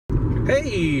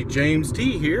Hey, James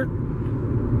T here.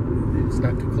 It's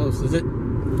not too close, is it?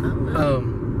 We're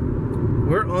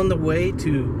on the way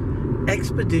to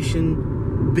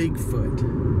Expedition Bigfoot.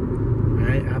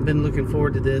 Alright, I've been looking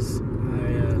forward to this.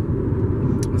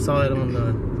 I saw it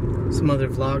on some other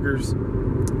vloggers,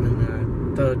 and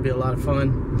I thought it'd be a lot of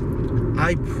fun.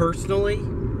 I personally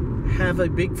have a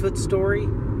Bigfoot story,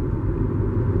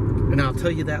 and I'll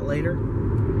tell you that later.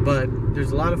 But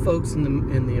there's a lot of folks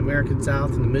in the American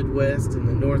South, in the Midwest, in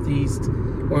the Northeast,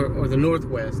 or the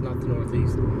Northwest, not the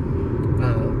Northeast,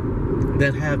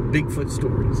 that have Bigfoot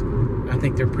stories. I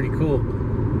think they're pretty cool.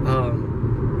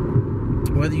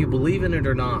 Whether you believe in it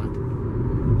or not,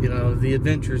 you know, the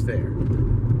adventure's there.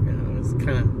 You know, it's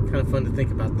kind of fun to think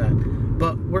about that.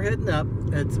 But we're heading up.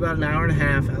 It's about an hour and a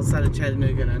half outside of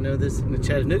Chattanooga, and I know this isn't the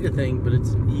Chattanooga thing, but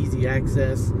it's easy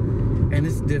access, and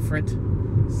it's different.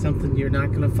 Something you're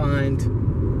not going to find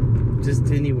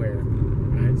just anywhere.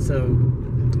 Alright, so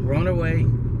we're on our way,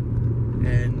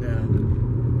 and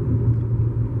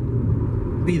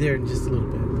be there in just a little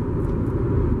bit.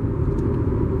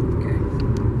 Okay.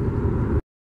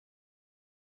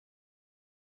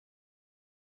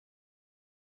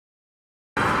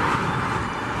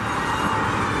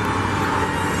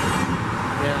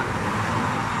 Yeah.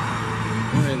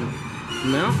 We're in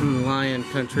mountain lion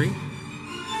country.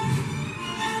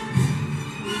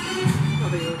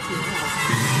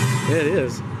 Yeah, it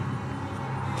is.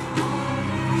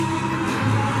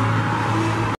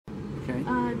 Okay.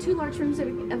 2 large rooms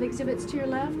of exhibits to your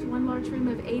left, 1 large room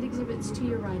of 8 exhibits to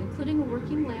your right, including a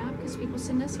working lab because people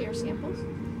send us hair samples.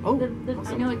 Oh, awesome.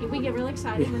 I know we get real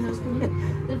excited when those come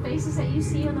in. The faces that you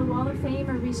see on the wall of fame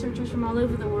are researchers from all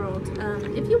over the world.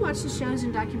 If you watch the shows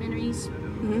and documentaries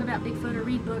about Bigfoot or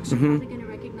read books, you're probably going to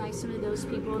recognize some of those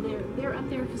people. They're up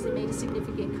there because they made a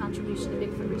significant contribution to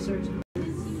Bigfoot research.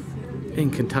 In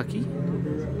Kentucky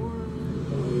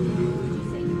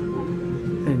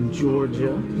and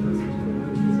Georgia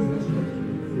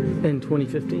in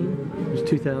 2015. There's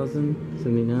 2000,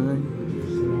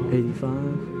 79, 85,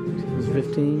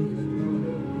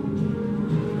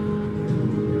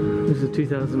 2015. There's a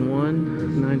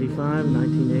 2001, 95,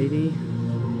 1980.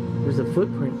 There's a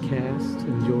footprint cast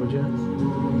in Georgia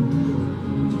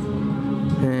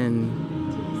and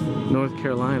North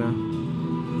Carolina. I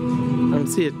don't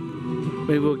see it.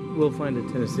 Maybe we'll find it in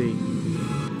Tennessee.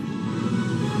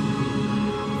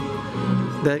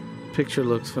 That picture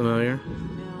looks familiar.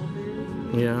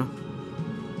 Yeah.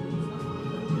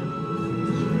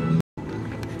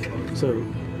 So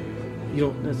you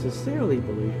don't necessarily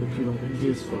believe, but you don't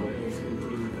disbelieve.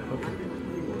 Okay.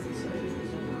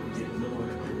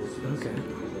 Okay.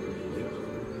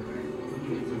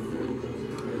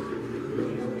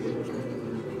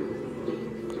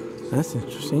 That's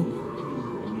interesting.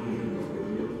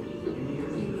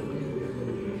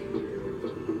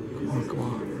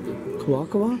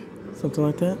 Kawakawa? Something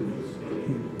like that?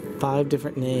 5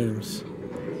 different names.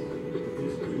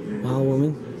 Wild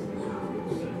woman.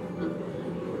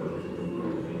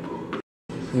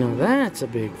 Now that's a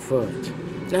Bigfoot.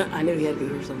 I knew he had to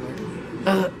be here somewhere.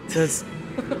 That's...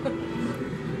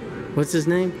 What's his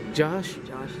name? Josh?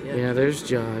 Josh, yeah. Yeah, there's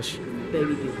Josh.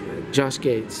 Baby Bigfoot. Josh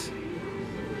Gates.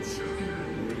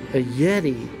 A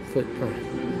Yeti footprint.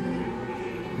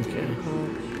 Okay.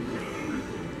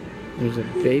 There's a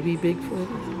baby Bigfoot.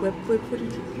 Web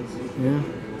footage. Yeah.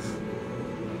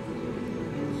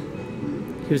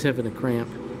 He was having a cramp.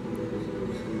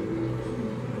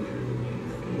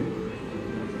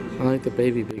 I like the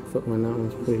baby Bigfoot one. That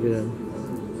one's pretty good.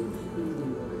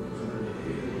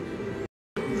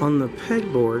 On the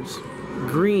pegboards,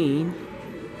 green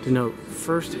denote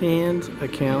first-hand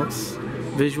accounts,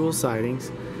 visual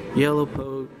sightings. Yellow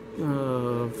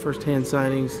first-hand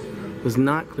sightings was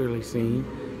not clearly seen.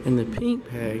 And the pink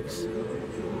pegs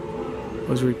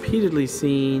was repeatedly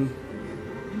seen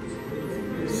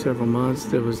several months.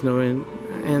 There was no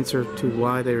answer to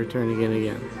why they returned again and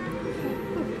again.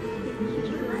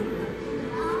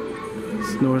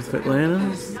 It's north of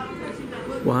Atlanta.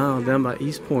 Wow, down by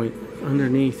East Point,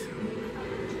 underneath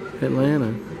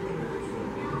Atlanta.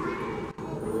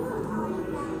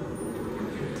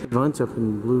 It's a bunch up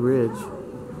in Blue Ridge,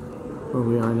 where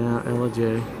we are now,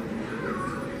 LJ.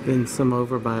 Then some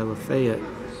over by Lafayette.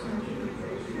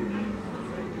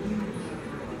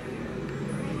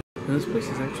 Now this place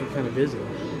is actually kind of busy.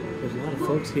 There's a lot of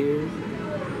folks here,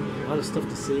 a lot of stuff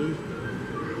to see.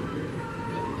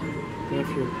 And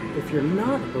if you're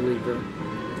not a believer,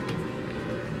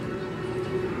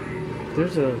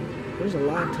 there's a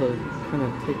lot to kind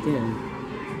of take in.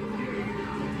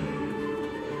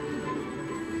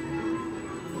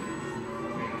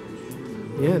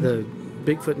 Yeah, the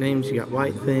Bigfoot names. You got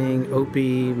White Thing,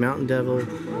 Opie, Mountain Devil,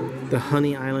 the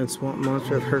Honey Island Swamp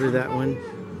Monster. I've heard of that one.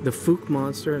 The Fook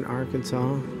Monster in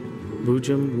Arkansas,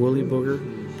 Boojum, Woolly Booger,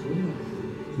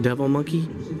 Devil Monkey,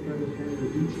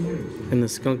 and the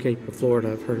Skunk Ape of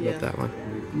Florida. I've heard about that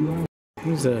one.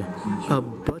 Here's a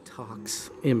buttocks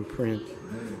imprint.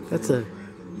 That's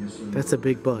a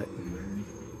big butt.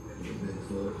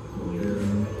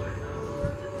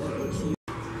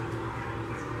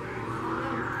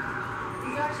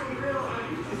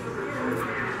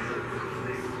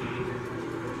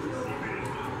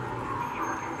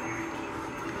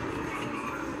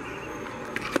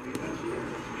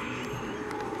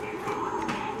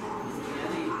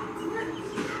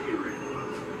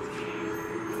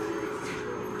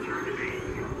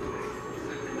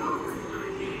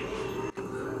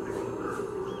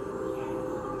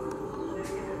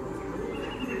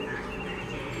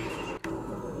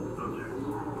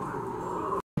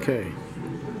 Okay,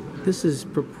 this is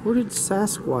purported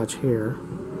Sasquatch hair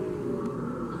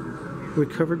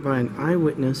recovered by an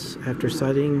eyewitness after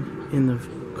sighting in the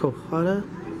Cohata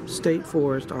State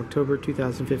Forest, October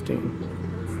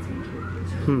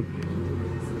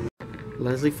 2015.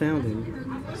 Leslie found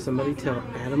him. Somebody tell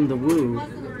Adam the Woo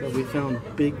that we found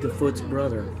Big the Foot's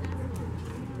brother.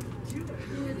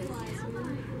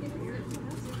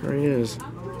 There he is.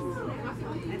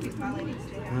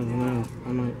 I don't know.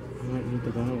 I might need to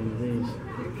buy one of these.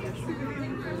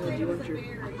 Do you want your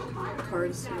car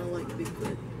to smell like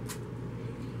Bigfoot?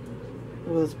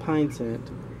 Well, it's pine scent.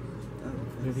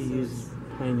 Maybe use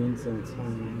pine incense. I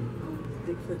don't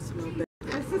know. Bigfoot smell better.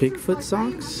 Bigfoot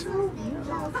socks?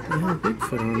 Yeah,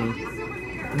 Bigfoot on them.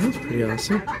 That's pretty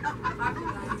awesome. 9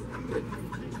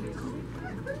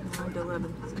 to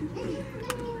 11.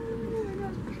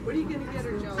 What are you gonna get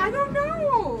her, Joe? I don't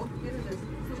know.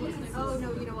 Oh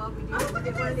no, you know what? We do have to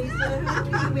get one of these for the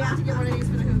hoopty. We have to get one of these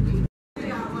for the hoopty.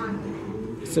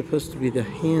 It's supposed to be the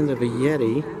hand of a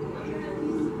Yeti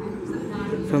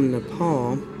from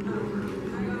Nepal,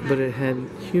 but it had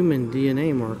human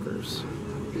DNA markers.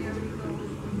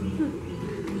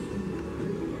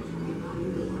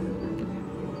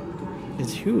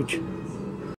 It's huge.